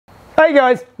Hey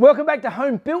guys, welcome back to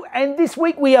Home Built, and this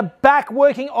week we are back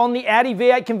working on the Audi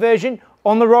V8 conversion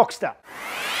on the Rockster.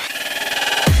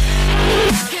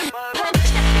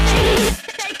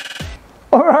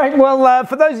 Alright, well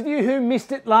for those of you who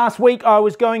missed it last week, I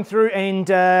was going through and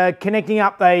connecting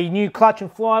up a new clutch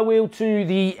and flywheel to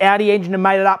the Audi engine and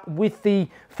made it up with the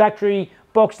factory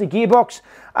Boxster gearbox.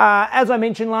 As I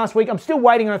mentioned last week, I'm still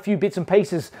waiting on a few bits and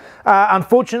pieces.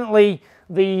 Unfortunately,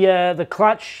 the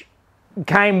clutch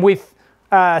came with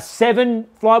 7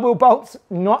 flywheel bolts,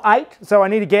 not 8, so I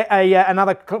need to get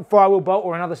another flywheel bolt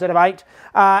or another set of 8.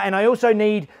 And I also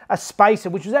need a spacer,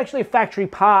 which was actually a factory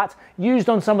part used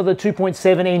on some of the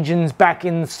 2.7 engines back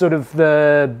in sort of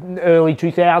the early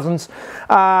 2000s.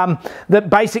 That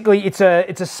basically it's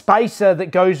a spacer that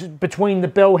goes between the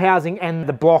bell housing and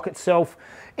the block itself.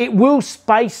 It will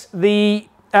space the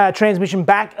transmission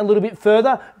back a little bit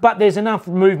further, but there's enough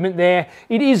movement there.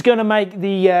 It is going to make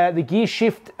the gear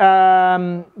shift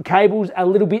cables a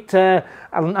little bit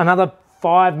another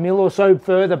 5 mil or so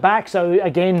further back. So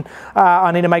again,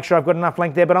 I need to make sure I've got enough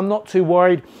length there, but I'm not too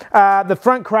worried. The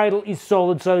front cradle is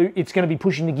solid, so it's going to be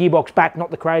pushing the gearbox back,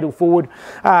 not the cradle forward.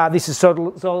 This is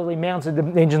solidly mounted.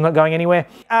 The engine's not going anywhere.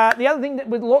 The other thing that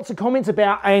with lots of comments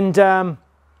about, and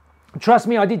trust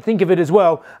me, I did think of it as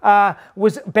well,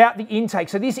 was about the intake.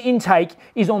 So this intake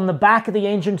is on the back of the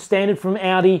engine, standard from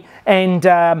Audi,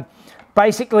 and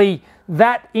basically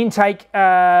that intake,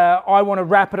 I want to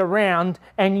wrap it around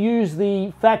and use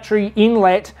the factory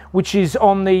inlet, which is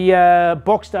on the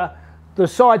Boxster. The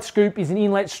side scoop is an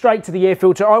inlet straight to the air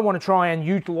filter. I want to try and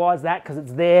utilize that because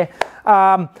it's there.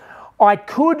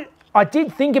 I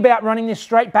did think about running this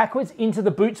straight backwards into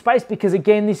the boot space because,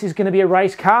 again, this is going to be a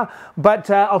race car, but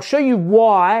I'll show you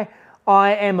why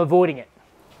I am avoiding it.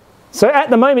 So at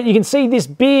the moment, you can see this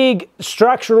big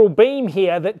structural beam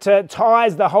here that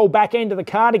ties the whole back end of the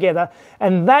car together,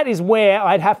 and that is where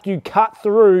I'd have to cut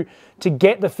through to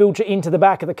get the filter into the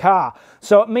back of the car.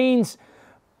 So it means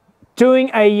doing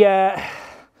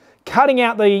cutting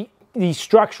out the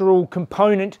structural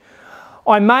component.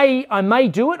 I may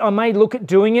do it. I may look at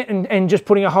doing it and just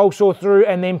putting a hole saw through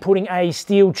and then putting a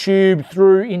steel tube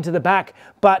through into the back.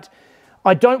 But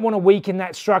I don't want to weaken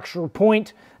that structural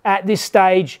point at this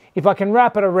stage. If I can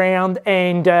wrap it around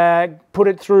and put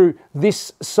it through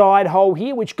this side hole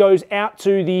here, which goes out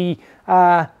to the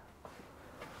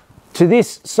to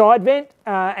this side vent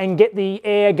and get the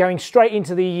air going straight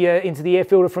into the air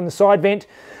filter from the side vent,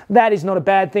 that is not a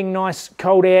bad thing. Nice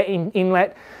cold air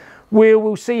inlet.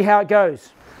 We'll see how it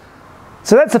goes.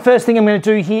 So that's the first thing I'm going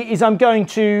to do here is I'm going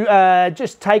to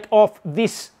just take off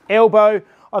this elbow.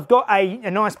 I've got a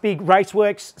nice big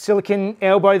Raceworks silicone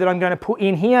elbow that I'm going to put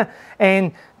in here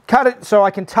and cut it so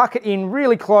I can tuck it in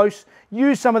really close.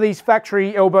 Use some of these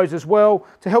factory elbows as well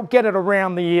to help get it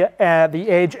around the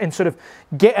edge and sort of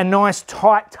get a nice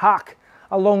tight tuck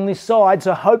along this side,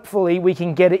 so hopefully we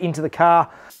can get it into the car.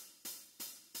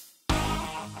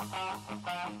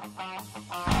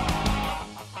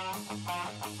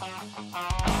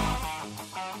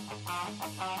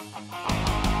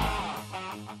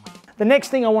 The next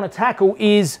thing I want to tackle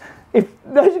is, if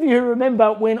those of you who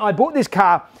remember when I bought this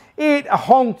car, it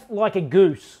honked like a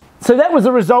goose. So that was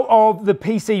the result of the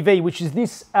PCV, which is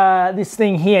this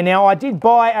thing here. Now I did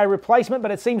buy a replacement,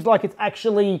 but it seems like it's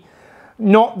actually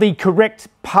not the correct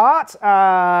part.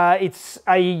 It's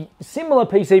a similar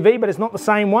PCV, but it's not the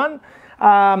same one.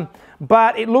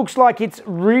 But it looks like it's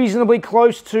reasonably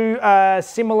close to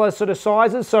similar sort of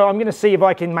sizes. So I'm going to see if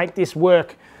I can make this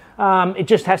work. It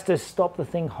just has to stop the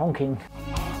thing honking.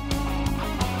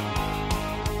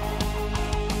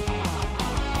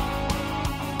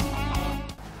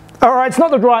 All right, it's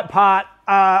not the right part.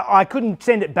 I couldn't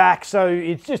send it back, so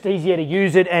it's just easier to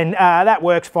use it, and that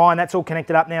works fine. That's all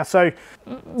connected up now. So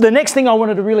the next thing I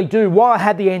wanted to really do while I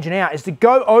had the engine out is to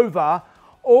go over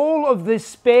all of the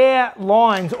spare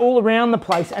lines all around the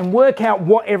place and work out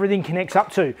what everything connects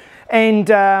up to. And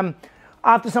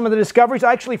after some of the discoveries,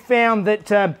 I actually found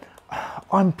that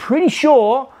I'm pretty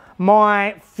sure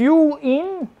my fuel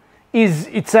in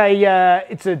it's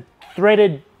a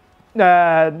threaded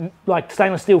like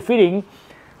stainless steel fitting.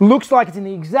 Looks like it's in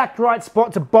the exact right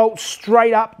spot to bolt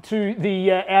straight up to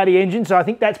the Audi engine, so I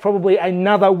think that's probably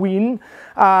another win.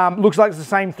 Looks like it's the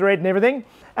same thread and everything.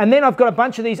 And then I've got a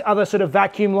bunch of these other sort of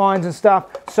vacuum lines and stuff.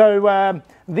 So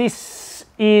this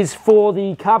is for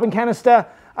the carbon canister.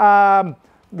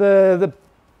 The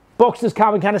Boxster's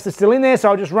carbon canister is still in there,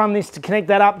 so I'll just run this to connect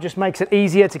that up. Just makes it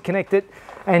easier to connect it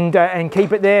and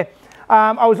keep it there.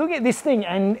 I was looking at this thing,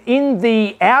 and in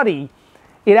the Audi,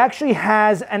 it actually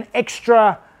has an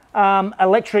extra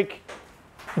electric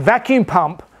vacuum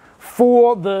pump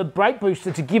for the brake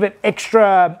booster to give it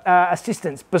extra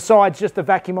assistance besides just the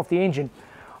vacuum off the engine.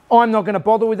 I'm not going to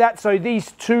bother with that, so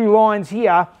these two lines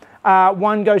here,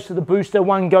 one goes to the booster,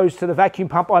 one goes to the vacuum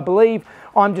pump, I believe.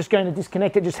 I'm just going to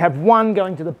disconnect it, just have one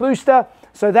going to the booster,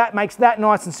 so that makes that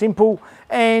nice and simple,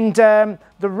 and the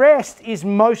rest is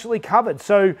mostly covered.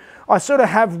 So I sort of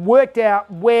have worked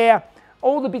out where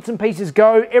all the bits and pieces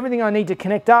go, everything I need to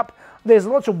connect up. There's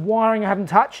lots of wiring I haven't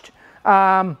touched,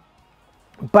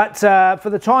 but for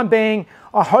the time being,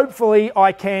 hopefully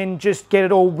I can just get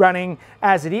it all running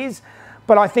as it is.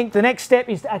 But I think the next step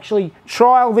is to actually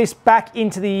trial this back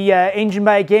into the engine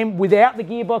bay again without the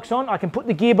gearbox on. I can put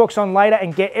the gearbox on later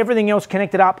and get everything else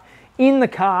connected up in the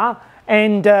car,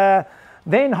 and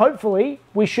then hopefully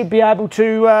we should be able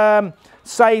to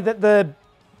say that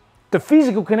the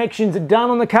physical connections are done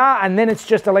on the car, and then it's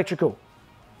just electrical.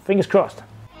 Fingers crossed.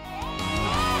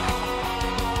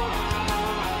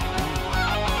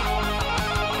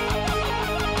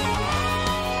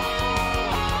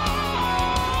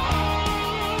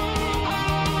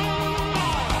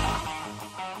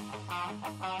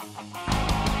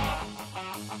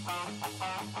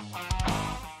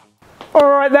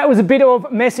 Alright, that was a bit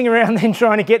of messing around then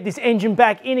trying to get this engine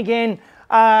back in again,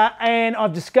 and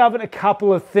I've discovered a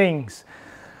couple of things.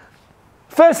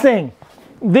 First thing,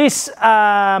 this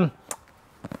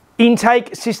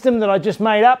intake system that I just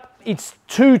made up, it's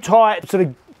too tight, sort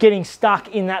of getting stuck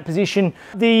in that position.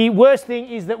 The worst thing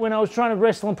is that when I was trying to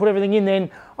wrestle and put everything in, then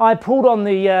I pulled on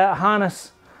the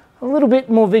harness a little bit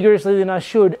more vigorously than I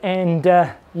should, and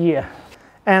yeah.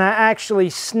 And I actually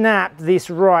snapped this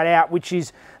right out,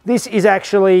 this is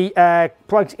actually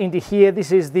plugged into here.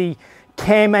 This is the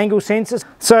cam angle sensor.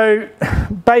 So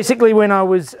basically when I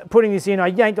was putting this in, I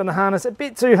yanked on the harness a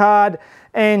bit too hard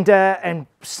and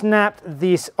snapped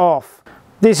this off.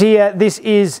 This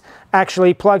is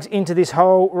actually plugs into this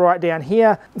hole right down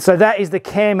here. So that is the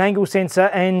cam angle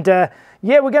sensor, and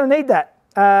yeah, we're going to need that.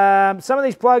 Some of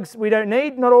these plugs we don't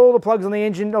need, not all the plugs on the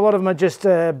engine. A lot of them are just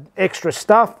extra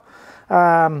stuff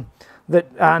that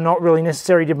are not really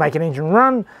necessary to make an engine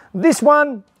run. This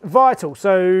one, vital.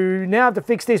 So now I have to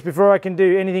fix this before I can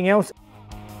do anything else.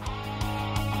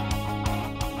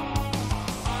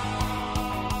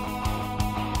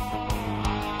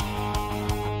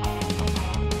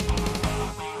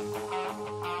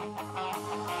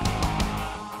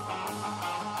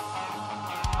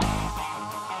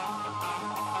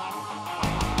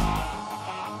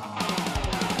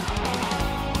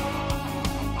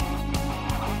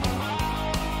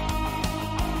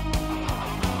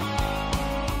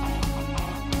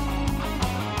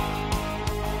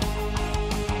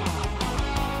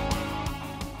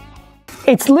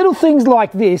 It's little things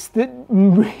like this that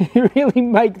really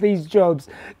make these jobs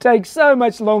take so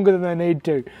much longer than they need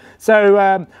to.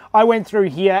 So I went through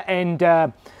here and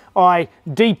I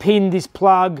de-pinned this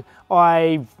plug.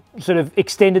 I sort of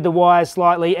extended the wires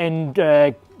slightly and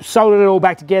soldered it all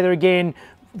back together again,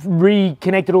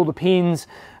 reconnected all the pins,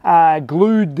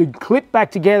 glued the clip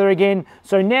back together again.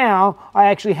 So now I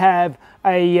actually have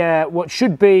a what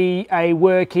should be a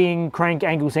working crank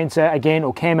angle sensor again,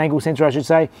 or cam angle sensor I should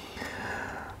say.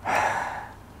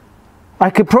 I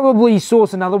could probably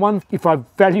source another one if I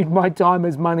valued my time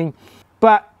as money,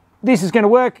 but this is going to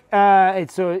work.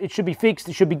 It should be fixed,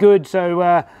 it should be good, so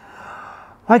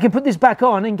I can put this back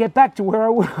on and get back to where I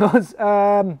was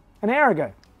an hour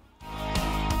ago.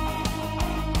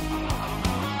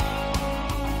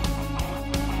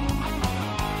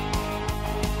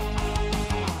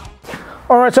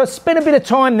 Alright, so I spent a bit of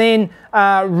time then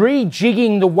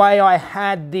rejigging the way I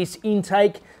had this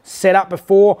intake set up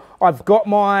before. I've got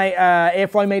my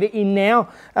airflow meter in now.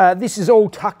 This is all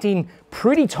tucked in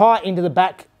pretty tight into the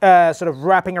back, sort of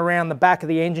wrapping around the back of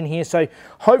the engine here, so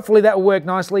hopefully that will work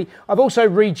nicely. I've also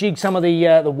rejigged some of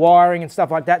the wiring and stuff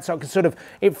like that, so it can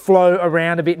it flow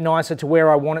around a bit nicer to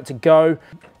where I want it to go.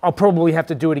 I'll probably have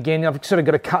to do it again. I've sort of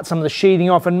got to cut some of the sheathing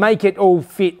off and make it all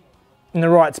fit in the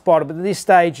right spot, but at this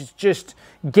stage it's just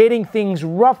getting things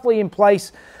roughly in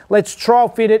place. Let's trial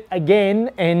fit it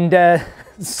again and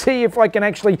see if I can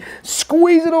actually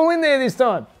squeeze it all in there this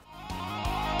time.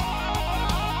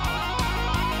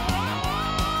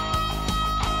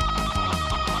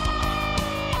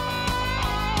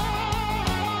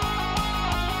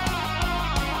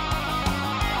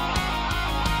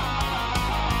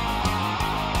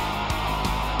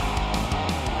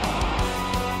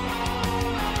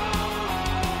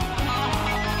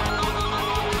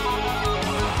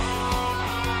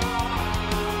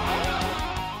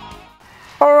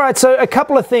 Alright, so a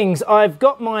couple of things. I've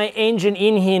got my engine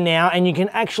in here now, and you can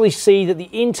actually see that the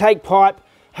intake pipe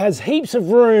has heaps of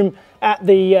room at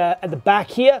the back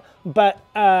here, but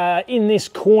in this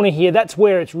corner here, that's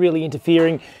where it's really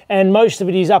interfering, and most of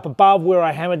it is up above where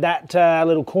I hammered that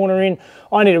little corner in.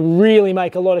 I need to really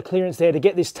make a lot of clearance there to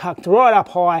get this tucked right up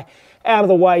high, out of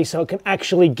the way, so it can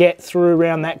actually get through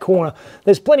around that corner.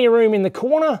 There's plenty of room in the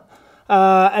corner,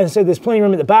 and so there's plenty of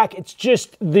room at the back. It's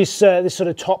just this this sort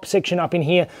of top section up in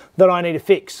here that I need to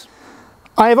fix.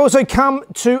 I have also come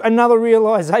to another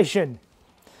realization.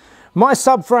 My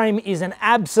subframe is an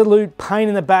absolute pain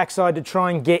in the backside to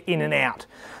try and get in and out.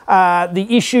 The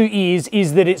issue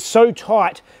is that it's so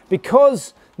tight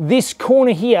because this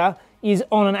corner here is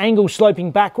on an angle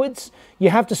sloping backwards. You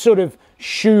have to sort of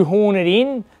shoehorn it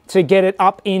in to get it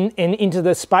up in and into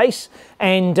the space,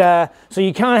 and so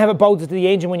you can't have it bolted to the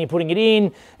engine when you're putting it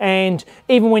in, and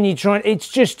even when you're trying, it's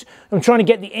just, I'm trying to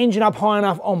get the engine up high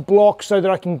enough on block so that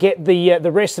I can get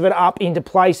the rest of it up into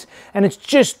place, and it's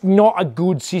just not a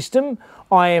good system.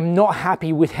 I am not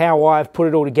happy with how I've put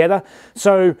it all together.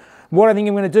 So what I think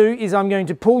I'm going to do is I'm going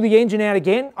to pull the engine out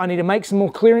again. I need to make some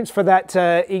more clearance for that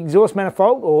exhaust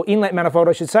manifold, or inlet manifold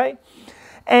I should say.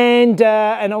 And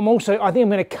I'm also, I think I'm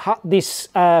going to cut this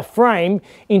frame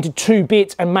into 2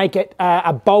 bits and make it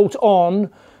a bolt-on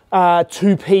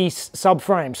 2-piece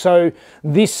subframe. So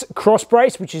this cross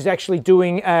brace, which is actually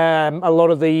doing a lot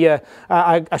of the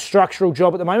a structural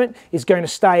job at the moment, is going to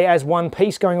stay as 1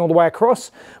 piece going all the way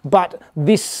across. But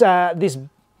this this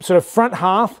sort of front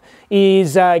half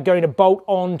is going to bolt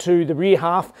onto the rear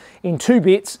half in 2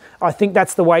 bits. I think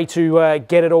that's the way to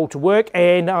get it all to work.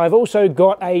 And I've also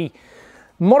got a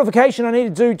modification I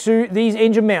need to do to these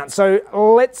engine mounts. So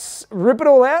let's rip it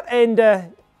all out,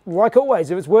 and like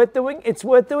always, if it's worth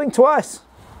doing twice.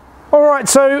 All right,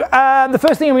 so the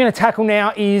first thing I'm going to tackle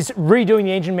now is redoing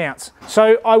the engine mounts.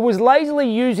 So I was lazily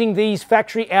using these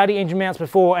factory Audi engine mounts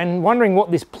before and wondering what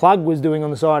this plug was doing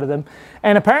on the side of them.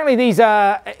 And apparently these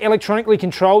are electronically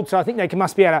controlled, so I think they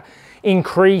must be able to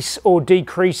increase or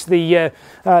decrease the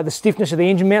stiffness of the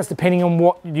engine mounts depending on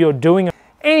what you're doing.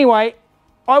 Anyway,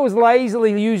 I was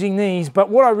lazily using these, but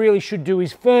what I really should do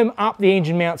is firm up the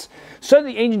engine mounts so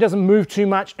the engine doesn't move too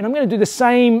much. And I'm going to do the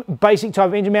same basic type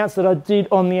of engine mounts that I did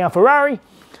on the Ferrari,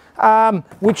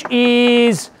 which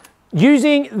is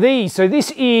using these. So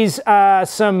this is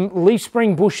some leaf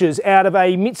spring bushes out of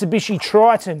a Mitsubishi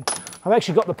Triton. I've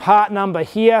actually got the part number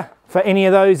here for any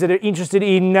of those that are interested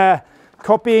in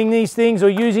copying these things or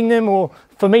using them, or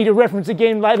for me to reference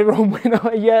again later on when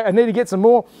I need to get some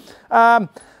more.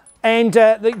 And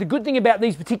the good thing about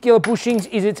these particular bushings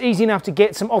is it's easy enough to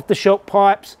get some off-the-shelf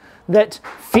pipes that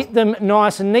fit them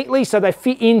nice and neatly, so they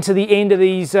fit into the end of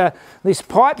these this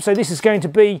pipe. So this is going to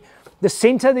be the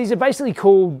center. These are basically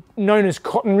known as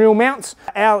cotton reel mounts.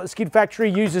 Al at Skid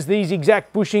Factory uses these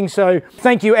exact bushings, so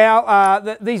thank you,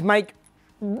 Al. These make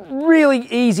really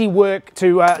easy work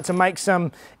to make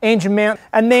some engine mount.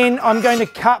 And then I'm going to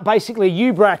cut basically a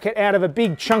U-bracket out of a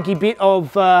big chunky bit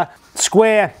of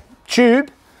square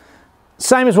tube.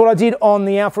 Same as what I did on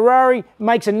the Ferrari.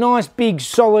 Makes a nice big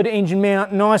solid engine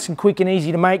mount, nice and quick and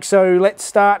easy to make. So let's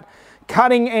start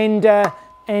cutting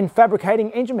and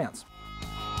fabricating engine mounts.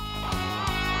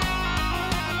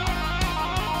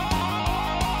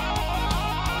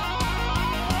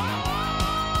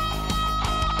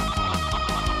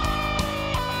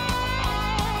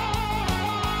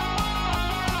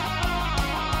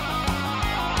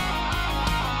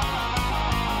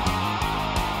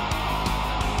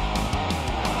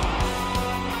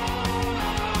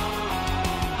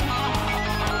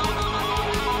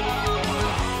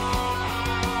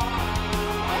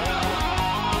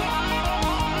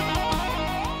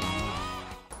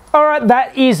 All right,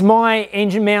 that is my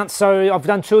engine mount. So I've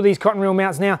done 2 of these cotton reel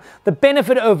mounts now. The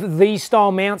benefit of these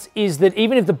style mounts is that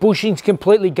even if the bushings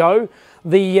completely go,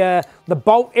 the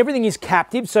bolt, everything is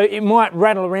captive, so it might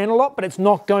rattle around a lot, but it's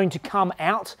not going to come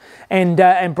out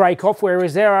and break off,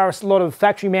 whereas there are a lot of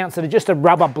factory mounts that are just a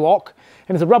rubber block,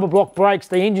 and if the rubber block breaks,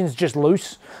 the engine's just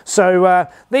loose. So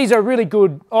these are a really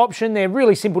good option. They're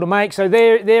really simple to make. So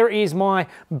there is my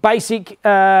basic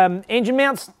engine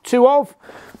mounts, 2 of.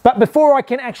 But before I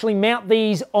can actually mount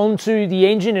these onto the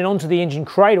engine and onto the engine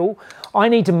cradle, I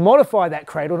need to modify that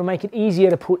cradle to make it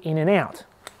easier to put in and out.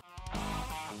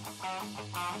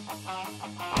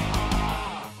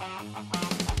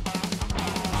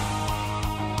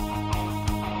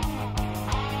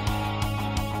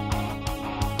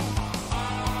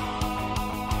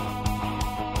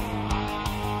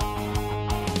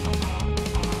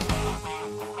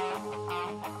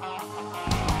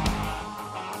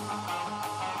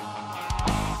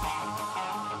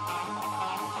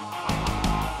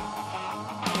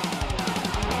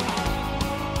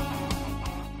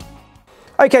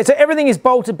 Okay, so everything is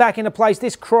bolted back into place.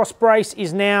 This cross brace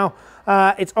is now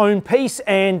its own piece,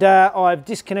 and I've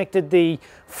disconnected the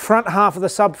front half of the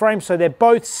subframe, so they're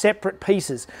both separate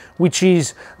pieces, which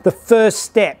is the first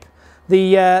step.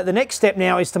 The next step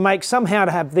now is to make somehow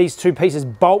to have these two pieces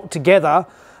bolt together.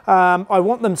 I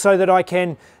want them so that I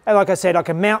can, like I said, I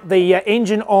can mount the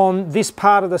engine on this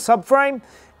part of the subframe.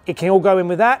 It can all go in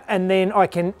with that, and then I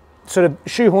can sort of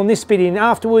shoehorn this bit in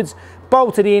afterwards,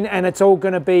 bolt it in, and it's all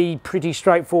going to be pretty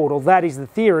straightforward. Well, that is the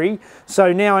theory.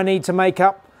 So now I need to make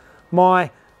up my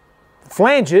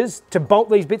flanges to bolt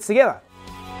these bits together.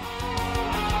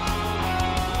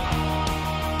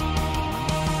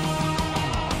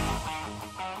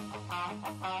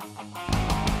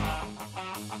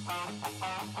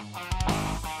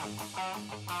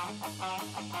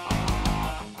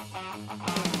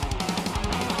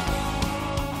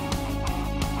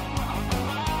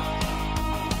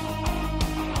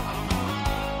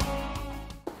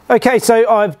 Okay, so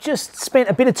I've just spent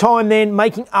a bit of time then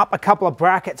making up a couple of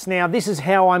brackets. Now, this is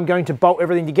how I'm going to bolt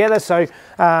everything together. So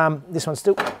this one's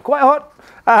still quite hot.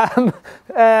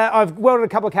 I've welded a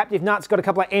couple of captive nuts, got a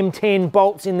couple of M10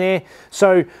 bolts in there.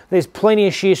 So there's plenty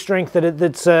of shear strength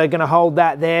that's going to hold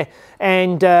that there.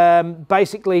 And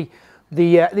basically,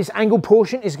 this angled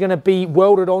portion is going to be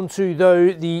welded onto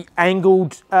the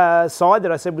angled side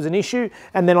that I said was an issue,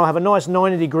 and then I'll have a nice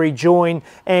 90-degree join,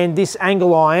 and this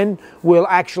angle iron will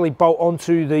actually bolt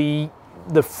onto the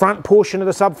front portion of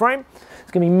the subframe.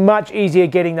 It's going to be much easier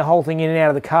getting the whole thing in and out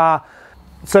of the car.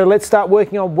 So let's start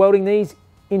working on welding these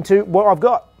into what I've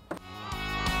got.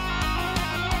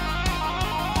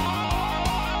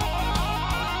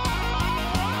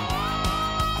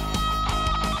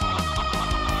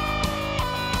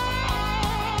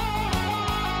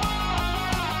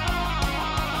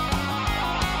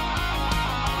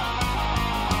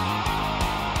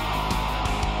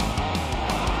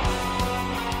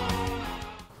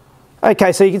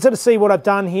 Okay, so you can sort of see what I've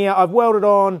done here. I've welded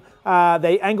on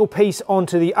the angle piece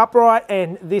onto the upright,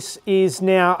 and this is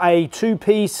now a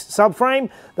two-piece subframe.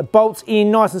 The bolt's in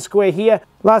nice and square here.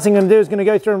 Last thing I'm going to do is going to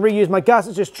go through and reuse my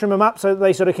gussets, just trim them up so that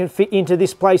they sort of can fit into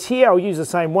this place here. I'll use the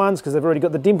same ones because they've already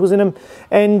got the dimples in them.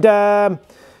 And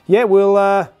yeah,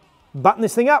 we'll button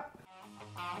this thing up.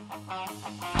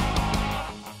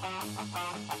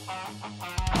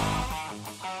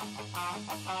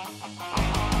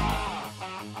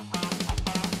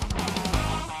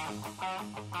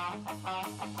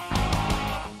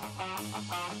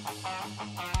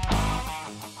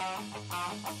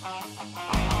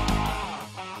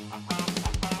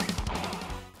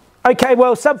 Okay,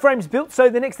 well, subframe's built, so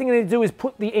the next thing I need to do is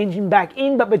put the engine back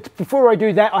in, but before I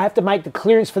do that, I have to make the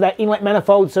clearance for that inlet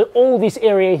manifold, so all this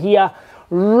area here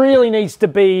really needs to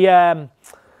be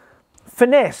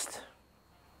finessed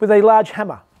with a large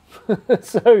hammer.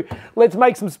 So let's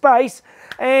make some space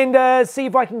and see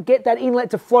if I can get that inlet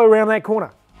to flow around that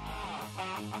corner.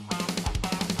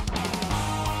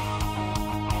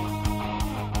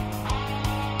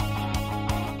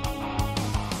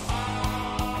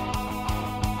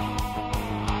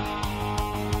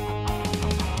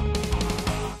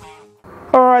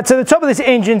 Alright, so the top of this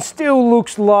engine still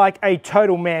looks like a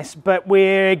total mess, but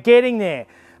we're getting there.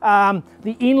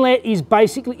 The inlet is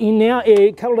basically in now.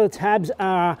 A couple of the tabs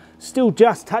are still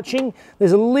just touching.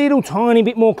 There's a little tiny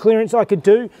bit more clearance I could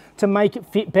do to make it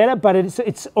fit better, but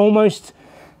it's almost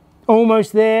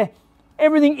there.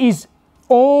 Everything is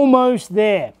almost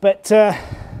there, but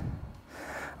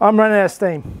I'm running out of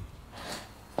steam.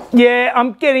 Yeah,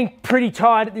 I'm getting pretty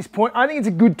tired at this point. I think it's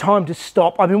a good time to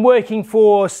stop. I've been working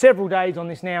for several days on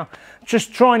this now,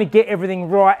 just trying to get everything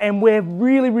right, and we're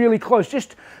really, really close.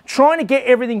 Just trying to get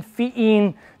everything fit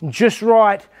in just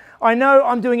right. I know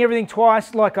I'm doing everything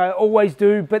twice like I always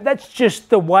do, but that's just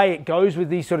the way it goes with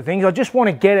these sort of things. I just want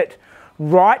to get it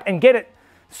right and get it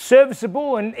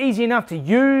serviceable and easy enough to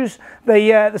use.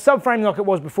 The subframe like it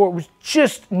was before, it was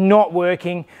just not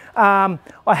working. I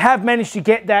have managed to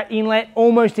get that inlet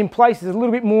almost in place. There's a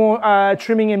little bit more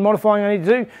trimming and modifying I need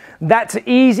to do. That's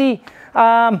easy.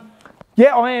 Yeah,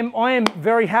 I am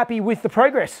very happy with the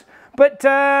progress. But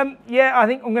yeah, I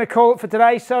think I'm going to call it for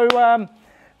today. So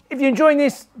if you're enjoying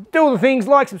this, do all the things,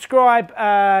 like, subscribe,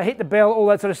 hit the bell, all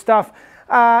that sort of stuff.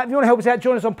 If you want to help us out,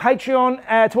 join us on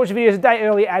Patreon to watch the videos a day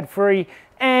early, ad-free.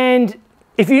 And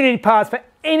if you need parts for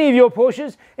any of your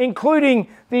Porsches, including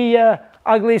the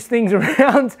ugliest things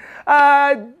around,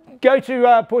 go to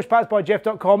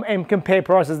PorschePartsByJeff.com and compare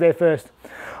prices there first.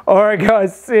 All right,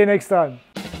 guys, see you next time.